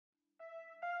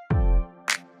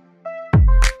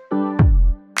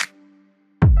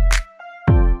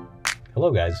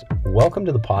Hello, guys. Welcome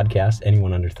to the podcast,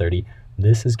 Anyone Under 30.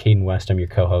 This is Caden West. I'm your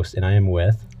co-host, and I am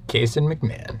with Kason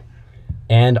McMahon.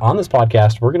 And on this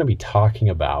podcast, we're going to be talking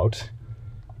about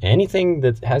anything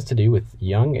that has to do with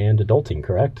young and adulting,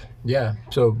 correct? Yeah,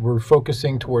 so we're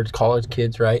focusing towards college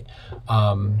kids, right?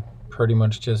 Pretty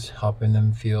much just helping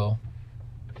them feel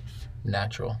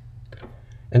natural.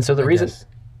 And so the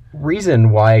reason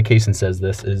why Kason says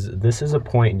this is a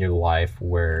point in your life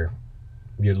where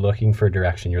you're looking for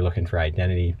direction, you're looking for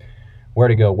identity, where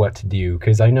to go, what to do.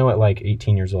 Because I know at like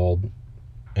 18 years old,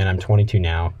 and I'm 22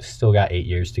 now, still got 8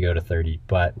 years to go to 30,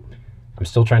 but I'm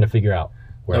still trying to figure out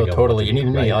where to go. Totally. And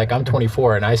even me, like I'm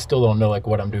 24 and I still don't know like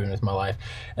what I'm doing with my life.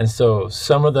 And so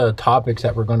some of the topics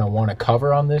that we're going to want to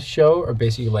cover on this show are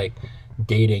basically like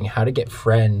dating, how to get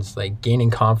friends, like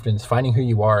gaining confidence, finding who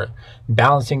you are,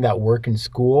 balancing that work and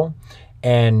school,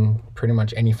 and pretty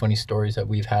much any funny stories that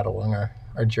we've had along our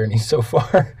journey so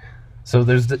far. So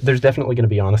there's definitely going to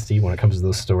be honesty when it comes to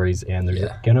those stories, and there's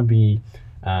going to be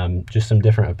just some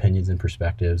different opinions and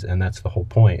perspectives, and that's the whole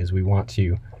point, is we want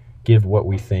to give what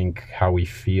we think, how we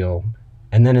feel,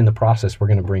 and then in the process we're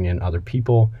going to bring in other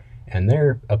people and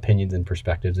their opinions and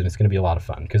perspectives, and it's going to be a lot of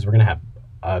fun because we're going to have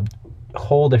a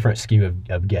whole different skew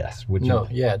of guests.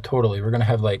 Yeah, totally. We're going to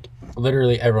have like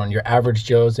literally everyone, your average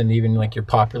Joes and even like your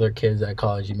popular kids at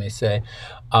college, you may say.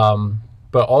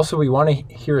 But also we want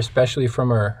to hear especially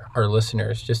from our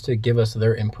listeners, just to give us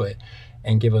their input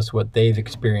and give us what they've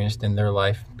experienced in their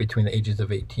life between the ages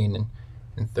of 18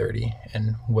 and 30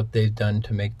 and what they've done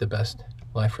to make the best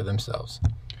life for themselves.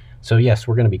 So yes,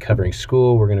 we're going to be covering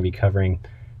school, we're going to be covering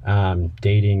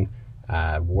dating,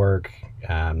 work,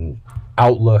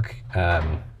 outlook,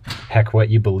 heck, what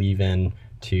you believe in,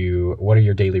 to what are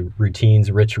your daily routines,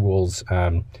 rituals,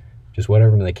 just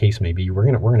whatever the case may be.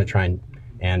 We're gonna try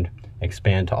and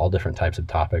expand to all different types of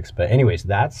topics. But anyways,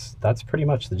 that's pretty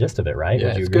much the gist of it, right?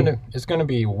 Yeah, it's gonna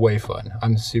be way fun.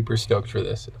 I'm super stoked for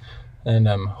this, and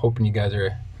I'm hoping you guys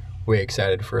are way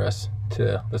excited for us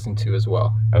to listen to as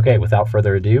well. Okay, without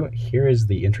further ado, here is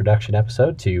the introduction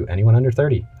episode to Anyone Under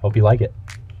 30. Hope you like it.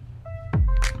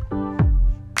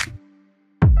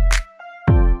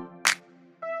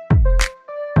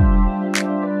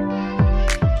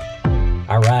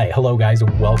 All right, hello guys,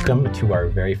 welcome to our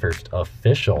very first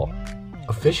official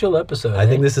episode. I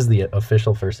think this is the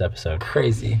official first episode.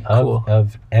 Crazy. Cool.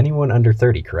 Of Anyone Under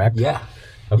 30, correct? Yeah.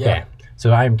 Okay. Yeah.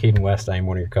 So I am Caden West. I am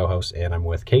one of your co-hosts, and I'm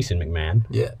with Kason McMahon.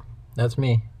 Yeah, that's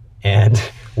me. And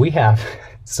we have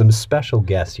some special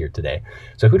guests here today.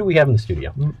 So who do we have in the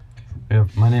studio?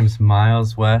 My name is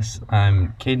Miles West.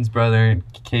 I'm Caden's brother,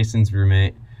 Kason's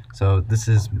roommate. So this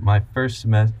is my first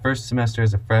semester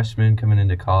as a freshman coming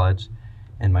into college.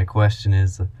 And my question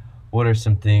is, what are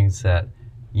some things that,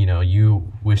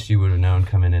 you wish you would have known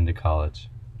coming into college?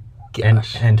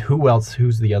 And who else?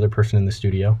 Who's the other person in the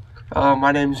studio?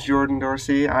 My name is Jordan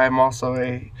Dorsey. I'm also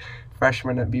a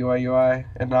freshman at BYUI,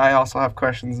 and I also have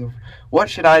questions of what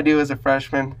should I do as a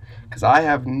freshman, because I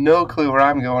have no clue where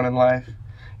I'm going in life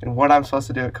and what I'm supposed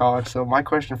to do at college. So my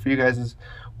question for you guys is,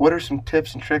 what are some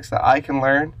tips and tricks that I can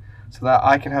learn so that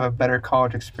I can have a better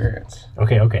college experience?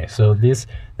 Okay. So this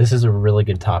is a really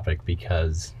good topic,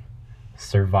 because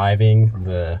surviving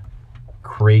the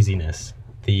craziness,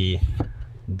 the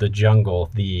jungle,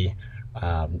 the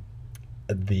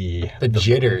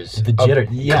jitters,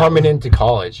 yeah, coming into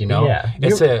college, Yeah.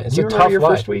 It's a tough your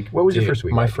life. First week? What was your first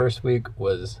week? My first week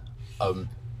was a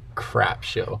crap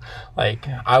show. Like,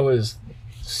 I was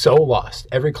so lost.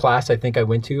 Every class I think I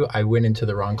went into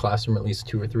the wrong classroom at least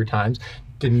 2 or 3 times.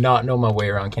 Did not know my way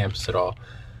around campus at all.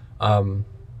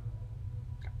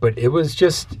 But it was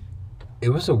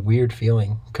a weird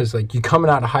feeling, because like you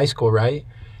coming out of high school, right?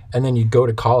 And then you go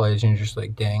to college and you're just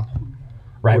like, dang.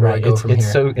 Right.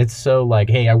 It's so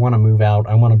like, hey, I want to move out.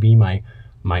 I want to be my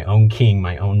own king,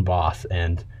 my own boss,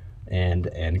 and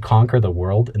conquer the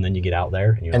world. And then you get out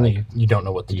there and then you don't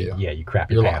know what to do. Yeah, you crap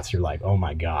your pants. Lost. You're like, oh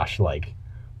my gosh, like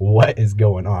what is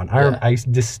going on? Yeah. I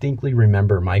distinctly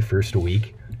remember my first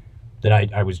week that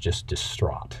I was just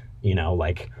distraught.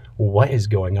 Like what is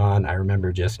going on? I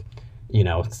remember just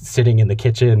sitting in the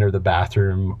kitchen or the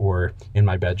bathroom or in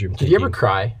my bedroom. Did you ever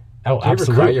cry? Oh, did you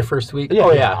absolutely. ever cry your first week?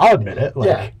 Yeah, yeah, I'll admit it.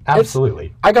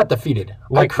 Absolutely. I got defeated.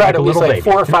 I cried at least like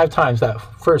 4 or 5 times that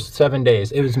first 7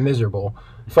 days. It was miserable.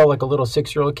 Felt like a little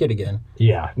 6-year-old kid again.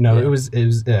 Yeah. No, it was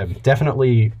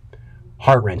definitely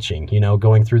heart-wrenching,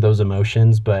 going through those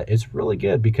emotions. But it's really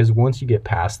good, because once you get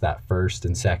past that first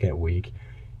and second week,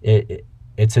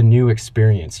 it's a new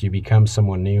experience. You become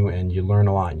someone new, and you learn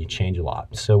a lot, and you change a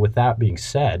lot. So with that being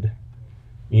said,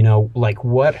 like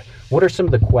what are some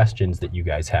of the questions that you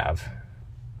guys have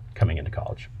coming into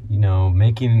college? You know,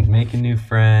 making new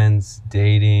friends,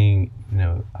 dating, you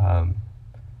know,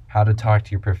 how to talk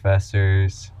to your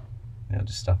professors, you know,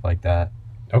 just stuff like that.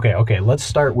 Okay. Let's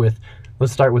start with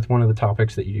one of the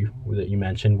topics that you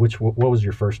mentioned. What was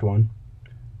your first one?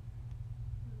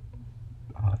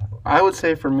 I would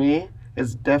say for me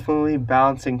is definitely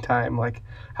balancing time. Like,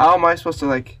 how am I supposed to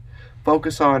like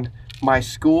focus on my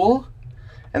school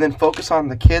and then focus on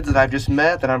the kids that I've just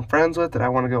met, that I'm friends with, that I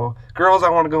want to go, girls I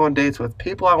want to go on dates with,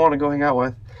 people I want to go hang out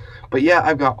with. But yeah,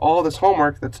 I've got all this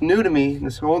homework that's new to me,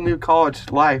 this whole new college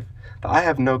life that I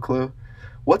have no clue.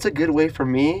 What's a good way for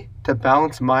me to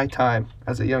balance my time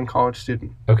as a young college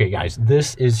student? Okay, guys,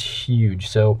 this is huge.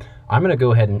 So I'm going to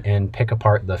go ahead and pick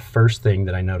apart the first thing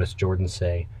that I noticed Jordan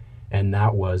say, and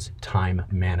that was time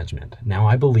management. Now,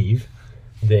 I believe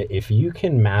that if you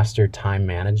can master time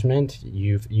management,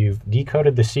 you've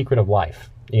decoded the secret of life.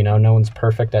 You know, no one's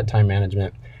perfect at time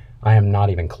management. I am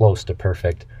not even close to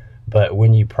perfect. But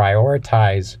when you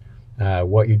prioritize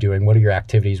what you're doing, what are your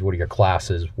activities, what are your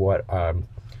classes, what are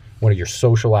your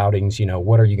social outings, you know,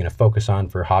 what are you going to focus on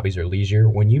for hobbies or leisure?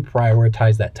 When you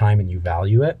prioritize that time and you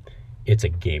value it, it's a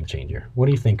game changer. What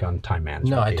do you think on time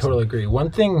management? No, I Jason? totally agree. One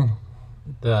thing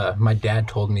my dad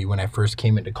told me when I first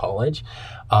came into college,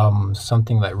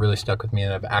 something that really stuck with me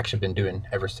and I've actually been doing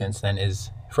ever since then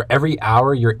is for every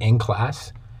hour you're in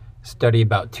class, study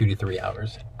about 2 to 3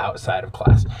 hours outside of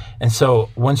class. And so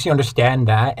once you understand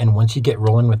that and once you get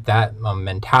rolling with that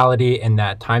mentality and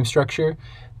that time structure,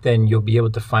 then you'll be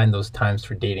able to find those times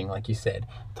for dating, like you said,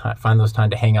 find those time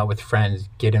to hang out with friends,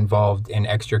 get involved in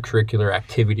extracurricular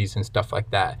activities and stuff like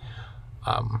that.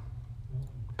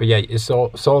 But yeah, it's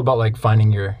all about like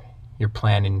finding your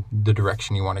plan and the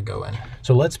direction you want to go in.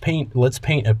 So let's paint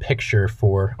a picture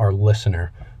for our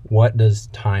listener. What does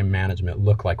time management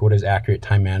look like? What is accurate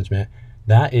time management?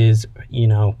 That is, you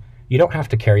know, you don't have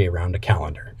to carry around a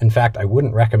calendar. In fact, I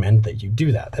wouldn't recommend that you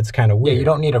do that. That's kind of weird. Yeah, you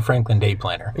don't need a Franklin day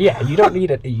planner. Yeah, you don't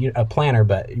need a planner,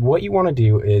 but what you want to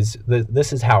do is,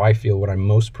 this is how I feel when I'm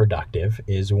most productive,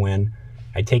 is when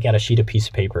I take out a piece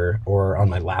of paper or on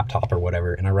my laptop or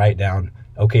whatever, and I write down,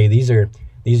 okay, these are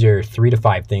 3 to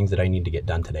 5 things that I need to get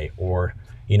done today. Or,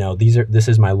 you know, this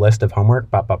is my list of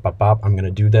homework, bop, bop, bop, bop. I'm going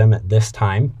to do them at this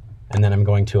time, and then I'm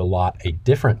going to allot a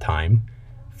different time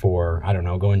for, I don't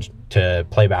know, going to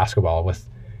play basketball with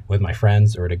my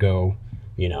friends, or to go,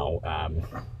 you know,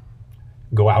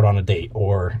 go out on a date,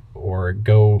 or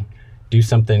go do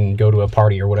something, go to a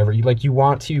party or whatever. You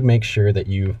want to make sure that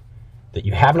you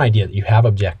have an idea, that you have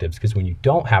objectives, because when you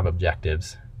don't have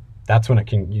objectives, that's when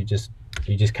you just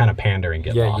kind of pander and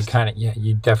get lost.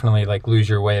 You definitely like lose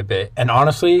your way a bit. And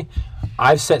honestly,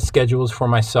 I've set schedules for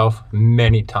myself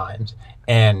many times,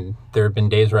 and there have been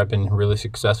days where I've been really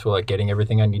successful at getting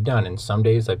everything I need done, and some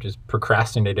days I've just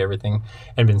procrastinated everything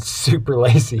and been super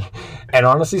lazy. And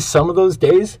honestly, some of those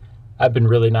days I've been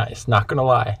really nice, not gonna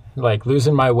lie. Like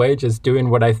losing my way, just doing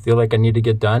what I feel like I need to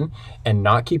get done and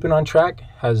not keeping on track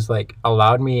has like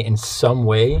allowed me in some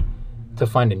way to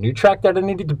find a new track that I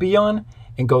needed to be on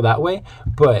and go that way.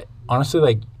 But honestly,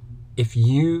 like if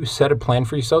you set a plan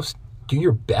for yourself, do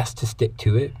your best to stick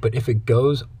to it. But if it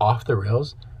goes off the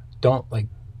rails, don't like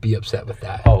be upset with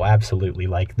that. Oh, absolutely.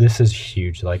 Like this is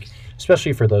huge. Like,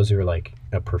 especially for those who are like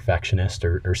a perfectionist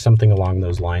or something along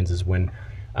those lines, is when,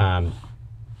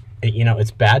 you know, it's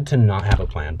bad to not have a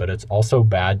plan, but it's also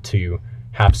bad to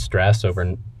have stress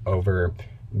over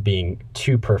being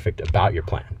too perfect about your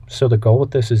plan. So the goal with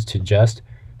this is to just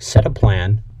set a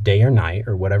plan, day or night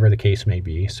or whatever the case may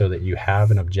be, so that you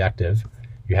have an objective,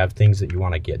 you have things that you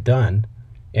want to get done,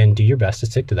 and do your best to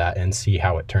stick to that and see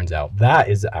how it turns out. That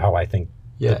is how I think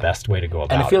the best way to go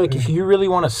about it. And I feel like if you really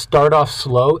want to start off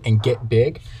slow and get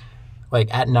big,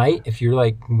 like at night, if you're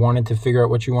like wanting to figure out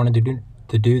what you wanted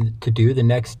to do the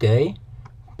next day,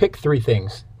 pick 3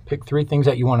 things. Pick 3 things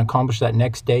that you want to accomplish that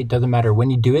next day. Doesn't matter when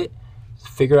you do it.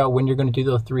 Figure out when you're going to do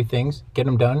those 3 things, get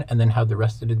them done, and then have the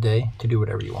rest of the day to do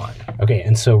whatever you want. Okay,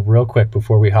 and so real quick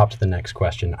before we hop to the next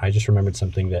question, I just remembered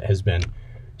something that has been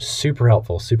super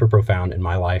helpful, super profound in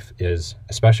my life, is,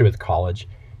 especially with college,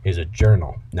 is a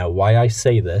journal. Now, why I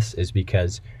say this is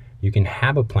because you can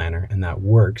have a planner and that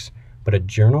works, but a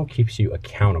journal keeps you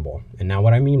accountable. And now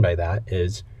what I mean by that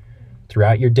is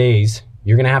throughout your days,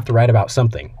 you're going to have to write about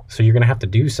something. So you're going to have to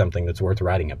do something that's worth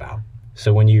writing about.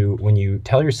 So when you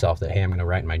tell yourself that, hey, I'm going to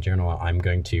write in my journal, I'm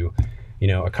going to, you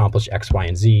know, accomplish X, Y,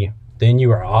 and Z, then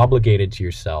you are obligated to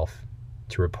yourself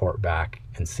to report back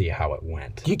and see how it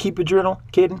went. Do you keep a journal,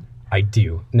 Caden? I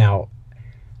do. Now,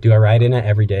 do I write in it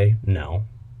every day? No.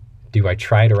 Do I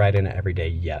try to write in it every day?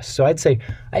 Yes. So I'd say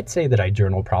that I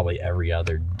journal probably every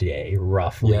other day,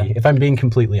 roughly. Yeah. If I'm being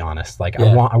completely honest, like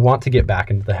Yeah. I want to get back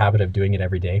into the habit of doing it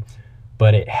every day,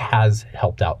 but it has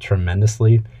helped out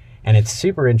tremendously. And it's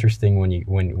super interesting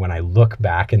when I look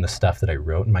back in the stuff that I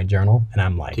wrote in my journal, and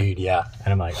I'm like, Dude, yeah.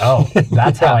 and I'm like, oh,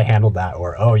 that's how I handled that,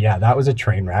 or oh yeah, that was a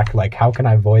train wreck. Like, how can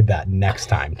I avoid that next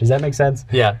time? Does that make sense?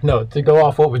 Yeah, no, to go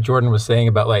off what Jordan was saying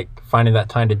about like finding that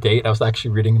time to date, I was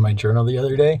actually reading in my journal the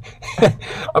other day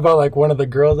about like one of the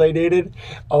girls I dated.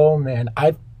 Oh man,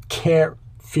 I can't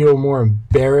feel more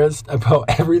embarrassed about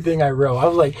everything I wrote. I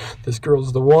was like, this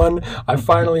girl's the one. I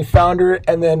finally found her,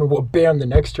 and then well, bam, the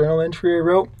next journal entry I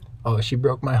wrote, oh, she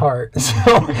broke my heart.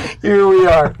 So here we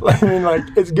are. I mean, like,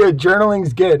 it's good.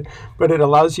 Journaling's good, but it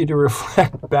allows you to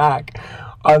reflect back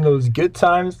on those good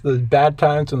times, those bad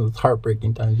times, and those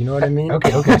heartbreaking times. You know what I mean?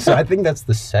 Okay. So I think that's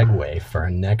the segue for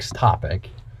our next topic.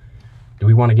 Do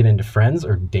we want to get into friends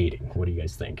or dating? What do you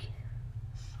guys think?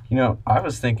 You know, I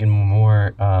was thinking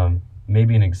more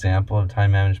maybe an example of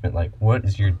time management. Like, what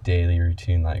is your daily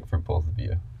routine like for both of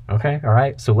you? Okay, all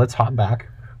right. So let's hop back.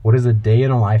 What does a day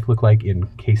in a life look like in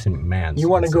Case and McMahon's? You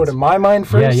want to go to my mind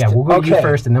first? Yeah, we'll go to you Okay.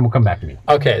 first, and then we'll come back to me.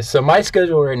 Okay, so my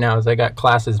schedule right now is I got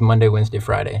classes Monday, Wednesday,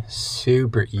 Friday.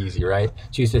 Super easy, right?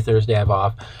 Tuesday, Thursday, I have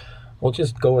off. We'll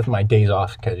just go with my days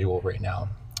off schedule right now.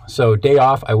 So day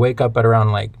off, I wake up at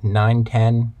around like 9,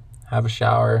 10, have a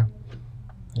shower,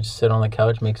 just sit on the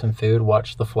couch, make some food,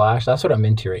 watch The Flash. That's what I'm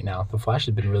into right now. The Flash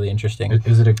has been really interesting.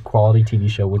 Is it a quality TV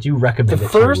show? Would you recommend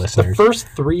it to your The listeners? first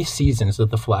 3 seasons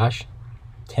of The Flash,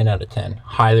 10 out of 10.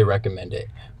 Highly recommend it.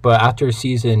 But after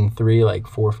season 3, like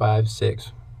 4, 5,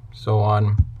 6, so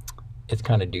on, it's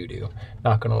kind of doo-doo.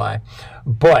 Not going to lie.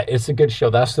 But it's a good show.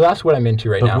 That's what I'm into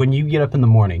right But now. when you get up in the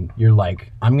morning, you're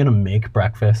like, I'm going to make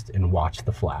breakfast and watch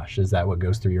The Flash. Is that what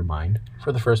goes through your mind?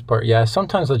 For the first part, yeah.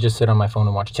 Sometimes I'll just sit on my phone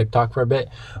and watch TikTok for a bit.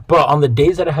 But on the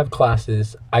days that I have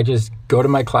classes, I just go to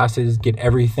my classes, get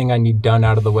everything I need done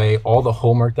out of the way. All the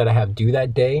homework that I have due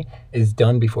that day is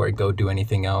done before I go do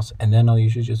anything else. And then I'll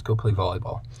usually just go play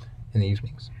volleyball in the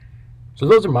evenings. So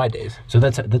those are my days. So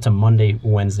that's a Monday,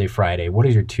 Wednesday, Friday. What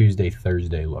does your Tuesday,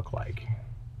 Thursday look like?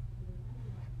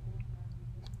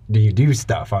 Do you do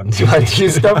stuff on Tuesday? Do I do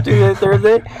stuff Tuesday,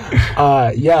 Thursday?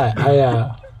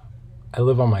 Yeah, I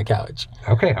live on my couch.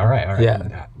 Okay, all right.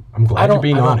 Yeah. I'm glad you're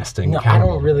being I don't- honest and no, I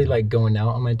accountable. don't really like going out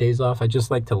on my days off. I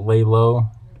just like to lay low.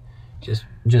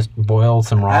 Just boil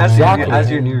some ramen. Exactly.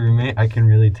 As your new roommate, I can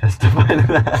really testify to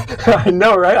that. I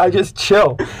know, right? I just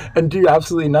chill and do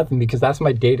absolutely nothing because that's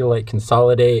my day to like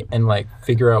consolidate and like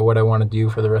figure out what I want to do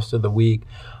for the rest of the week.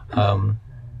 And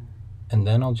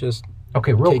then I'll just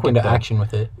Okay, real take quick into though. action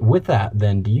with it. With that,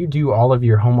 then, do you do all of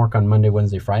your homework on Monday,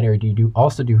 Wednesday, Friday, or do you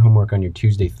decompress. do homework on your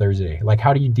Tuesday, Thursday? Like,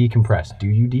 how do you decompress? Do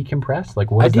you decompress?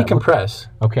 Like, what I does that look- decompress.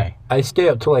 Okay. I stay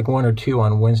up till like 1 or 2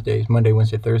 on Wednesdays, Monday,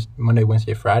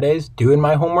 Wednesday, Fridays, doing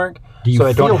my homework. Do you so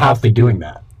I feel don't have healthy to doing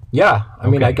that? Yeah, I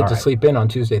mean, Okay, I get to alright. sleep in on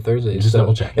Tuesday, Thursdays. Just so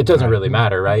double check. It doesn't Alright. really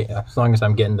matter, right? As long as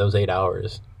I'm getting those 8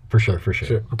 hours. For sure.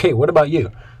 Sure. Okay, what about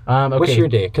you? Okay. What's your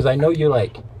day? Because I know you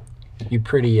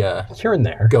pretty Here and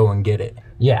there. go and get it.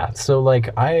 Yeah. So like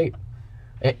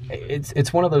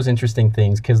it's one of those interesting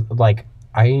things because like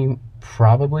I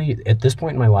probably at this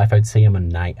point in my life I'd say I'm a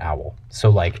night owl. So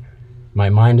like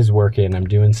my mind is working, I'm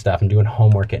doing stuff, I'm doing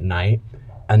homework at night,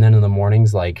 and then in the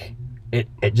mornings like it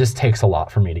just takes a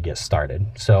lot for me to get started.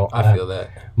 So I feel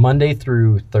that. Monday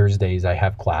through Thursdays I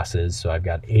have classes, so I've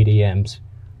got 8 a.m.s,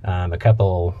 a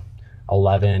couple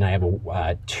 11. I have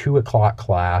a 2 o'clock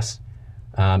class.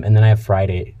 And then I have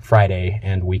Friday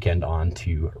and weekend on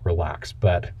to relax.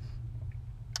 But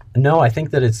no, I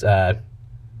think that it's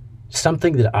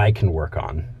something that I can work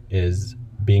on is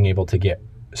being able to get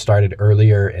started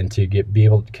earlier and to be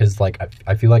able, because like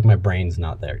I feel like my brain's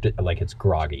not there, like it's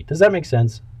groggy. Does that make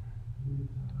sense?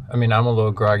 I mean, I'm a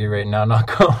little groggy right now, not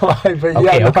gonna lie, but Okay,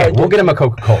 yeah. no, okay, I we'll get get him a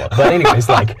Coca-Cola. But anyways,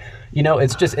 like,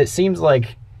 it's just, it seems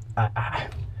like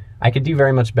I could do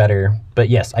very much better. But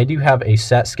yes, I do have a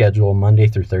set schedule Monday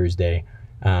through Thursday.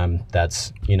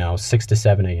 That's, 6 to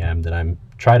 7 a.m. that I'm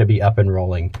try to be up and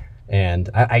rolling. And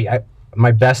I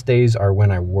my best days are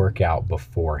when I work out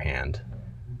beforehand.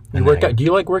 You And work I- out. Do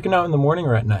you like working out in the morning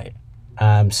or at night?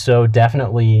 So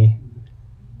definitely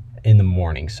in the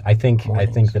mornings. I think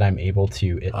Mornings. that I'm able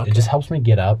to. It Okay. just helps me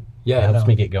get up. Yeah, it helps no.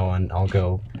 me get going. I'll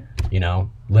go,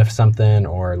 lift something,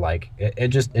 or like it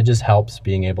just helps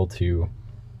being able to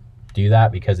do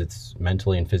that because it's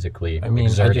mentally and physically I mean,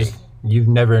 exerting. you've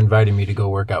never invited me to go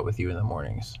work out with you in the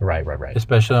mornings. Right.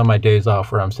 Especially on my days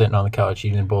off where I'm sitting on the couch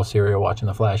eating a bowl of cereal, watching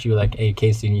The Flash. You were like, hey,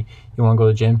 Casey, you want to go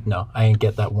to the gym? No, I ain't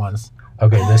get that once.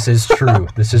 Okay, this is true.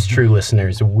 This is true,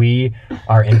 listeners. We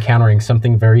are encountering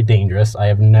something very dangerous. I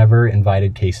have never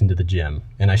invited Case into the gym,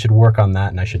 and I should work on that,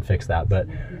 and I should fix that. But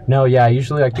no, yeah, I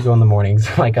usually like to go in the mornings.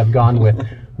 Like, I've gone with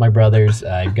my brothers.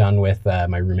 I've gone with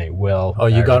my roommate, Will. Oh,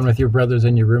 you gone with your brothers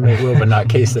and your roommate, Will, but not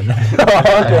Kaysen.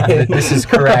 This is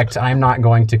correct. I'm not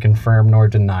going to confirm nor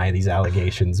deny these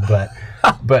allegations, but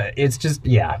it's just,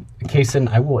 yeah. Kaysen,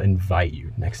 I will invite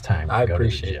you next time. I to go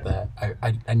appreciate to the gym.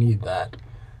 that. I need that.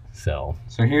 So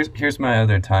here's my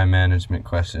other time management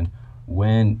question.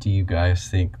 When do you guys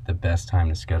think the best time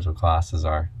to schedule classes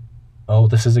are? oh,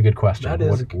 this is a good question. That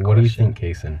is a good what do you question.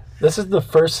 think, Kaysen? This is the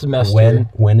first semester.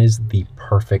 When is the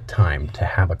perfect time to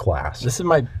have a class? This is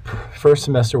my first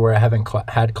semester where I haven't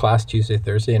had class Tuesday,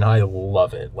 Thursday, and I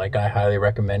love it. Like, I highly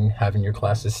recommend having your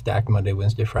classes stacked Monday,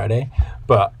 Wednesday, Friday.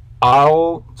 But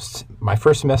my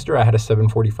first semester, I had a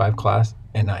 7:45 class,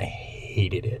 and I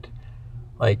hated it.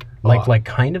 Like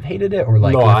kind of hated it, or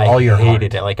like no, with I all your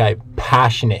hated heart? it. Like, I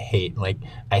passionate hate. Like,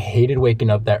 I hated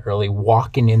waking up that early,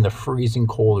 walking in the freezing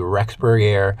cold Rexburg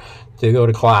air to go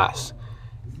to class.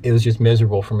 It was just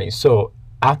miserable for me. So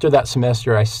after that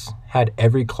semester, I had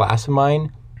every class of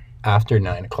mine after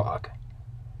 9 o'clock,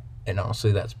 and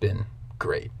honestly, that's been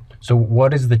great. So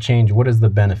what is the change? What is the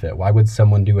benefit? Why would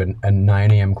someone do a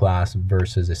 9 a.m. class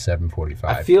versus a 7:45?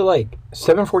 I feel like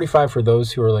 7:45 for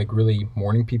those who are like really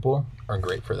morning people are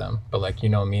great for them. But like, you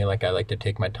know me, like I like to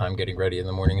take my time getting ready in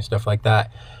the morning and stuff like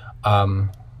that.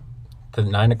 The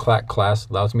 9 o'clock class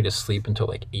allows me to sleep until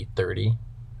like 8:30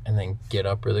 and then get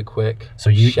up really quick. So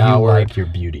you shower. like your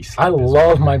beauty sleep. I is what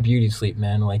love you my mean. beauty sleep,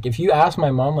 man. Like, if you ask my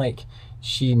mom, like,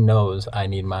 she knows I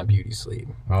need my beauty sleep.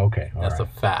 Okay, all That's right.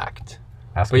 a fact.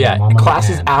 Asking But yeah, your mama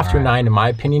classes and- after all right. 9, in my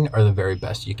opinion, are the very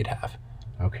best you could have.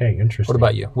 Okay, interesting. What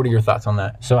about you? What are your thoughts on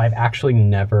that? So I've actually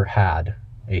never had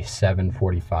a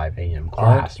 7:45 a.m.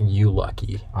 class. Aren't you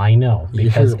lucky? I know,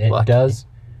 because You're lucky.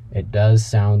 it does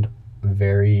sound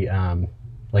very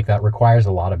like that requires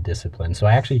a lot of discipline. So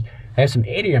I have some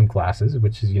 8 a.m. classes,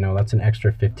 which is, that's an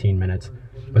extra 15 minutes.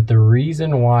 But the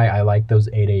reason why I like those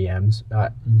 8 a.m.s,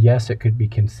 yes, it could be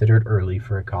considered early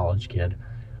for a college kid,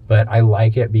 but I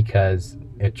like it because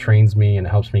it trains me and it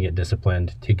helps me get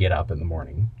disciplined to get up in the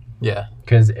morning. Yeah.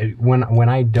 Because when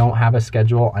I don't have a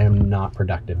schedule, I am not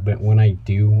productive. But when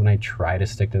I try to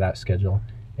stick to that schedule,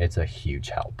 it's a huge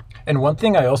help. And one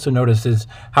thing I also noticed is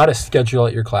how to schedule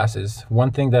out your classes.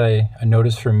 One thing that I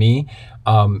noticed for me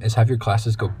is have your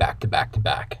classes go back to back to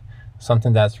back.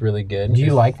 Something that's really good. Do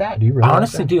you like that? Do you really I like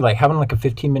honestly that? do. Like, having like a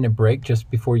 15-minute break just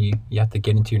before you have to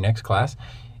get into your next class,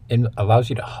 it allows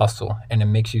you to hustle, and it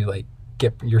makes you like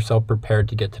get yourself prepared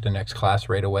to get to the next class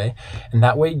right away. And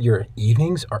that way your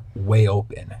evenings are way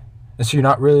open. And so you're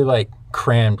not really like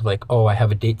crammed, like, oh, I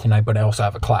have a date tonight, but I also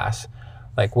have a class.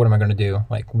 Like, what am I going to do?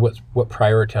 Like, what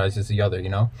prioritizes the other,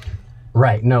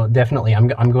 Right. No, definitely. I'm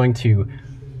going to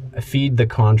feed the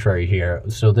contrary here.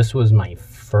 So this was my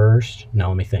first. No,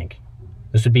 let me think.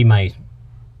 This would be my.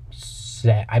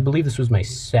 I believe this was my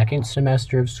second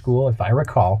semester of school, if I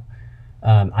recall.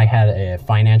 I had a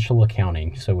financial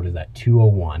accounting. So what is that?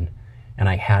 201, and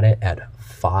I had it at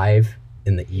 5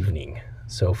 in the evening.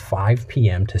 So 5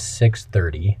 p.m. to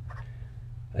 6:30.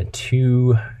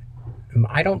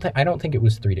 I don't think it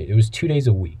was 3 days. It was 2 days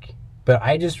a week. But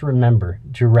I just remember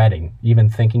dreading even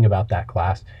thinking about that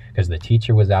class because the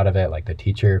teacher was out of it. Like, the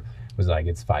teacher was like,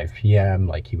 it's 5 p.m.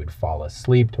 Like, he would fall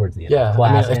asleep towards the end of Yeah.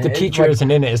 class. I mean, if And the it's teacher like-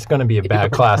 isn't in it, it's going to be a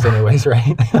bad class anyways,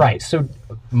 right? Right. So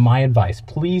my advice,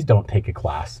 please don't take a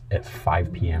class at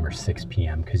 5 p.m. or 6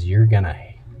 p.m. because you're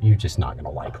just not going to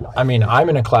like life. I mean, I'm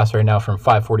in a class right now from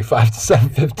 5:45 to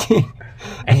 7:15.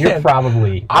 And you're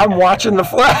probably I'm watching The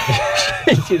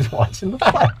Flash just watching the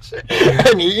Flash.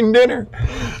 and eating dinner.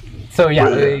 So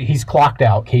yeah, he's clocked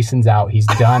out. Kaysen's out. He's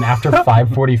done after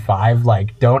 5:45.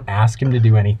 Like, don't ask him to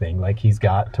do anything. Like, he's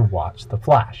got to watch The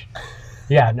Flash.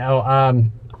 Yeah, no,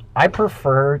 I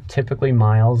prefer, typically,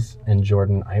 Miles and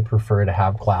Jordan, I prefer to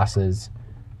have classes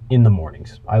in the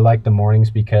mornings. I like the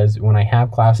mornings because when I have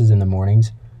classes in the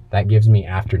mornings, that gives me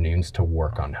afternoons to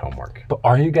work on homework. But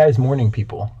are you guys morning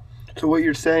people? So what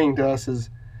you're saying to us is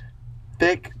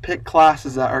pick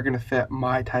classes that are going to fit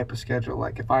my type of schedule.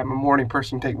 Like, if I'm a morning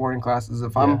person, take morning classes.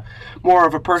 If I'm more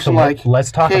of a person like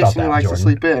let's talk about Casey who that, likes Jordan. to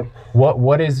sleep in.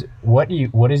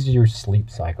 What is your sleep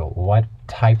cycle? What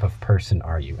type of person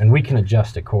are you? And we can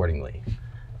adjust accordingly.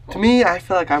 To me, I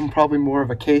feel like I'm probably more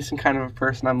of a Casey kind of a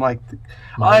person. I like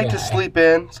My to guy. sleep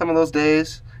in some of those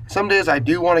days. Some days I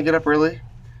do want to get up early,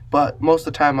 but most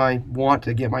of the time I want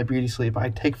to get my beauty sleep. I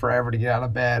take forever to get out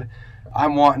of bed.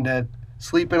 I'm wanting to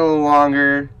sleep in a little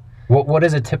longer. What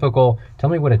is a typical? Tell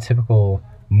me what a typical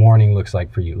morning looks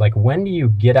like for you. Like, when do you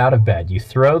get out of bed? You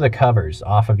throw the covers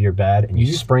off of your bed and you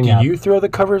spring do out. Do you throw the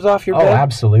covers off your Oh, bed?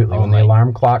 absolutely. Oh, When the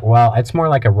alarm clock, well, it's more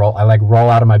like a roll. I like roll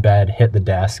out of my bed, hit the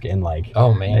desk, and like,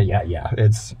 Oh man, yeah.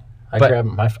 It's I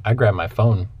grab my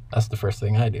phone. That's the first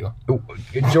thing I do.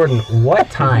 Jordan. What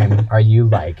time are you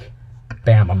like?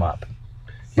 Bam, I'm up.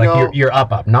 You Like know- you're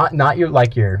up. Not you're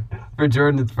like you're. For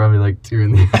Jordan, it's probably like 2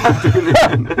 in the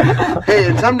afternoon. Hey,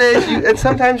 and some days and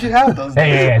sometimes you have those.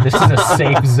 Hey, this is a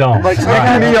safe zone. Like,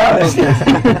 sometimes,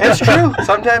 it's true.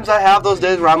 Sometimes I have those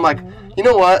days where I'm like, you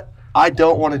know what? I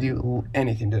don't want to do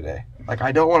anything today. Like,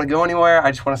 I don't want to go anywhere. I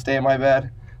just want to stay in my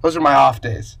bed. Those are my off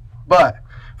days. But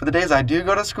for the days I do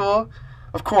go to school,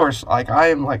 of course, like,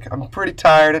 I'm pretty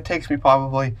tired. It takes me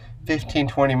probably 15,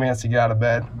 20 minutes to get out of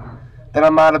bed. Then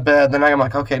I'm out of bed. Then I'm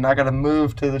like, okay, now I got to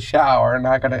move to the shower, and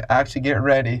I got to actually get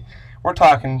ready. We're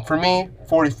talking, for me,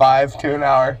 45 to an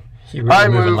hour. You're really I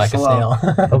moving move like slow. a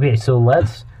snail. Okay, so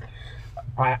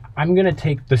I'm going to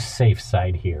take the safe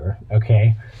side here,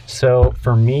 okay? So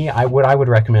for me, what I would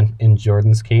recommend in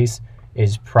Jordan's case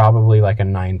is probably like a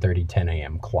 9:30, 10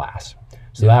 a.m. class.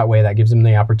 So that way, that gives him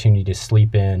the opportunity to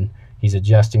sleep in. He's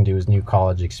adjusting to his new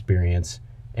college experience.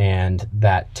 And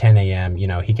that 10 a.m.,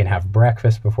 he can have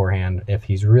breakfast beforehand. If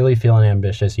he's really feeling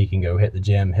ambitious, he can go hit the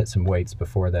gym, hit some weights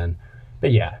before then.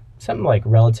 But yeah, something like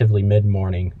relatively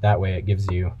mid-morning. That way it gives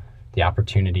you the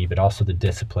opportunity, but also the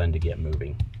discipline to get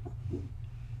moving.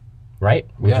 Right?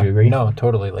 Would you agree? No,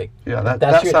 totally. Like, Yeah, that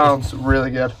That's your- sounds really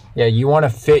good. yeah, you want to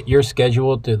fit your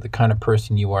schedule to the kind of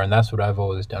person you are, and that's what I've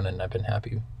always done, and I've been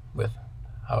happy with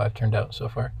how I've turned out so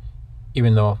far.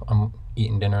 Even though I'm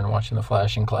eating dinner and watching The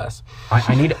Flash in class.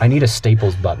 I need a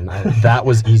Staples button. That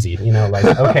was easy.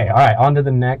 Okay, all right, on to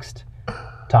the next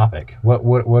topic. What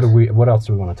else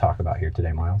do we want to talk about here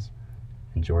today, Miles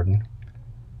and Jordan?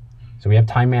 So we have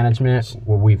time management.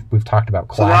 Well, we've talked about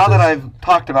So classes. now that I've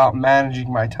talked about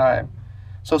managing my time,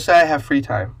 so say I have free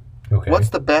time. Okay. What's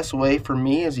the best way for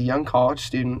me as a young college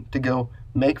student to go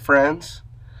make friends,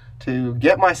 to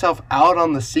get myself out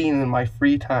on the scene in my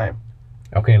free time?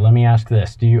 Okay, let me ask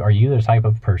this. Are you the type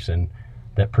of person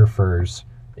that prefers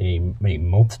a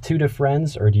multitude of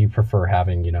friends, or do you prefer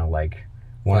having, like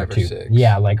one 5 or or two? 6.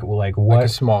 Yeah, like Like a what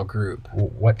small group.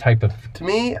 what type of To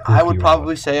me, I would you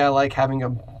probably say I like having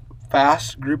a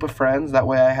fast group of friends. That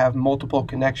way I have multiple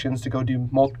connections to go do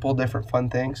multiple different fun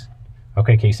things.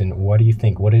 Okay, Kaysen, what do you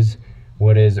think? What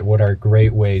are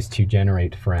great ways to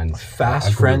generate friends? Fast A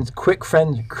group. friends,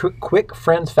 quick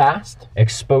friends fast.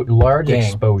 Large Gang.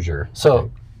 exposure. So,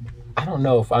 I don't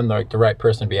know if I'm like the right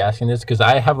person to be asking this because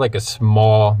I have like a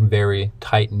small, very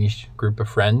tight niche group of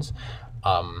friends.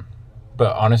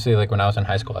 But honestly, like when I was in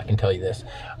high school, I can tell you this: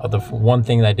 one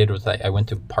thing that I did was I went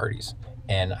to parties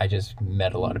and I just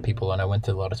met a lot of people, and I went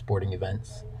to a lot of sporting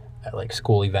events, like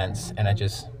school events, and I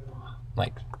just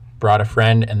like brought a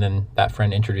friend, and then that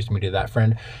friend introduced me to that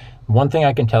friend. One thing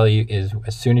I can tell you is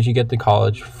as soon as you get to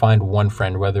college, find one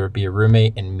friend, whether it be a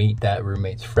roommate, and meet that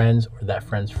roommate's friends or that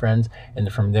friend's friends. And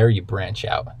then from there, you branch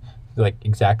out. Like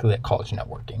exactly like college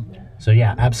networking. So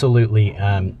yeah, absolutely.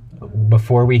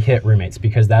 Before we hit roommates,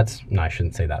 because I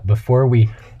shouldn't say that. Before we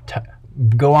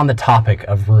go on the topic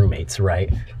of roommates,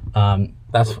 right?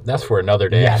 That's for another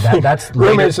day. Yeah, that's later.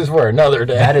 Roommates is for another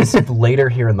day. That is later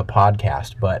here in the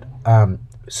podcast. But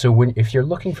so if you're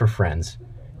looking for friends,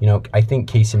 I think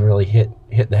Kaysen really hit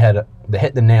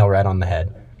the nail right on the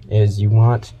head.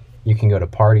 You can go to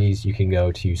parties, you can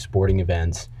go to sporting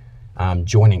events,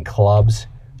 joining clubs,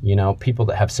 people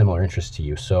that have similar interests to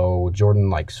you. So Jordan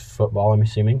likes football, I'm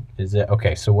assuming. Is it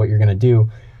okay? So what you're gonna do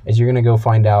is you're gonna go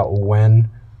find out when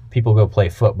people go play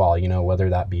football. Whether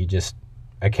that be just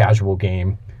a casual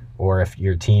game or if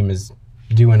your team is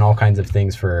doing all kinds of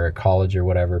things for college or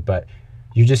whatever, but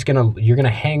you're gonna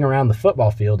hang around the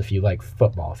football field if you like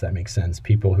football, if that makes sense.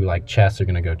 People who like chess are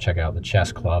gonna go check out the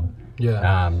chess club.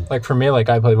 Yeah. Like for me, like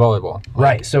I play volleyball.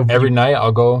 Right. So Every night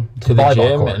I'll go to the volleyball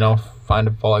gym court. and I'll find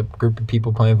a group of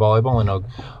people playing volleyball and I'll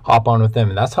hop on with them.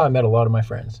 And that's how I met a lot of my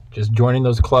friends. Just joining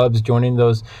those clubs, joining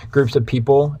those groups of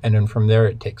people, and then from there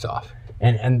it takes off.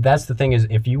 And that's the thing is,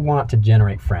 if you want to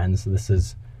generate friends, this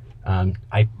is,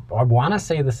 I want to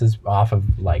say this is off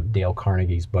of like Dale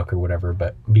Carnegie's book or whatever,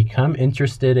 but become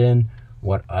interested in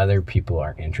what other people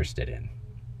are interested in.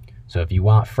 So if you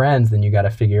want friends, then you got to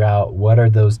figure out what are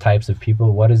those types of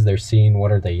people, what is their scene,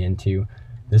 what are they into.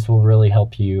 This will really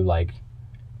help you like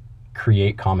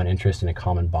create common interest and a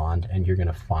common bond, and you're going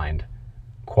to find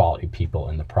quality people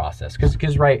in the process.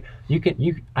 Because right,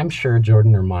 I'm sure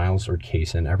Jordan or Miles or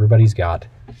Kaysen, everybody's got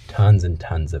tons and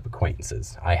tons of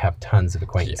acquaintances. I have tons of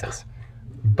acquaintances.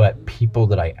 but people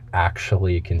that I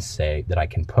actually can say that I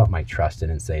can put my trust in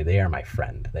and say they are my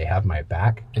friend. They have my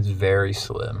back. It's very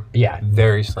slim. Yeah.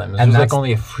 Very slim. There's like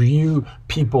only a few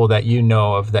people that you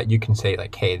know of that you can say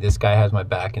like, hey, this guy has my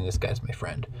back and this guy's my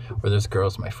friend. Or this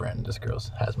girl's my friend. This girl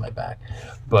has my back.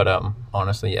 But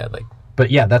honestly, yeah, like. But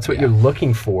yeah, that's what you're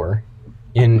looking for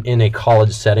in a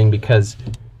college setting, because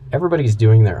everybody's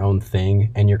doing their own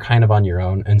thing and you're kind of on your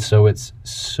own. And so it's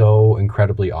so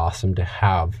incredibly awesome to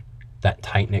have that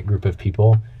tight-knit group of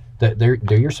people that they're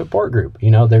your support group.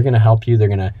 You know, they're going to help you. They're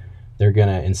going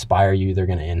to inspire you. They're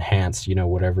going to enhance, you know,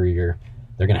 whatever they're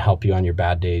going to help you on your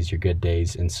bad days, your good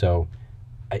days. And so,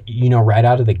 you know, right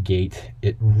out of the gate,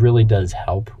 it really does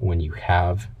help when you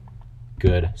have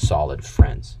good, solid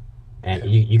friends. And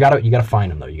you gotta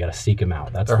find them though. You gotta seek them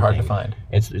out. They're hard to find.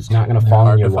 It's not gonna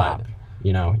fall in your lap.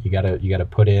 You know, you gotta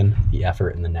put in the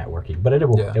effort and the networking, but it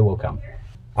will come.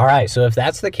 All right, so if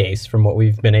that's the case, from what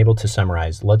we've been able to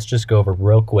summarize, let's just go over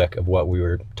real quick of what we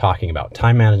were talking about: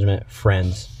 time management,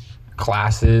 friends,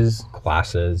 classes.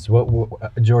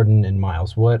 What Jordan and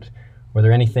Miles? What were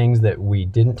there any things that we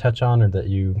didn't touch on, or that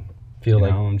you feel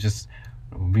I'm just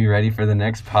be ready for the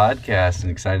next podcast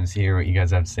and excited to hear what you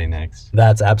guys have to say next.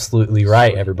 That's absolutely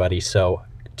right, everybody. So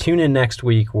tune in next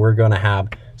week. We're going to have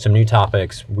some new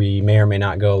topics. We may or may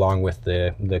not go along with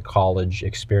the college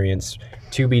experience,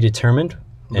 to be determined.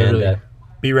 Literally. And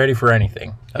be ready for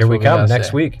anything. That's here we come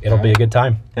next week. It'll be a good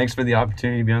time. Thanks for the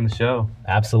opportunity to be on the show.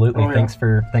 Absolutely. Oh,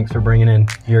 yeah. Thanks for bringing in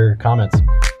your comments.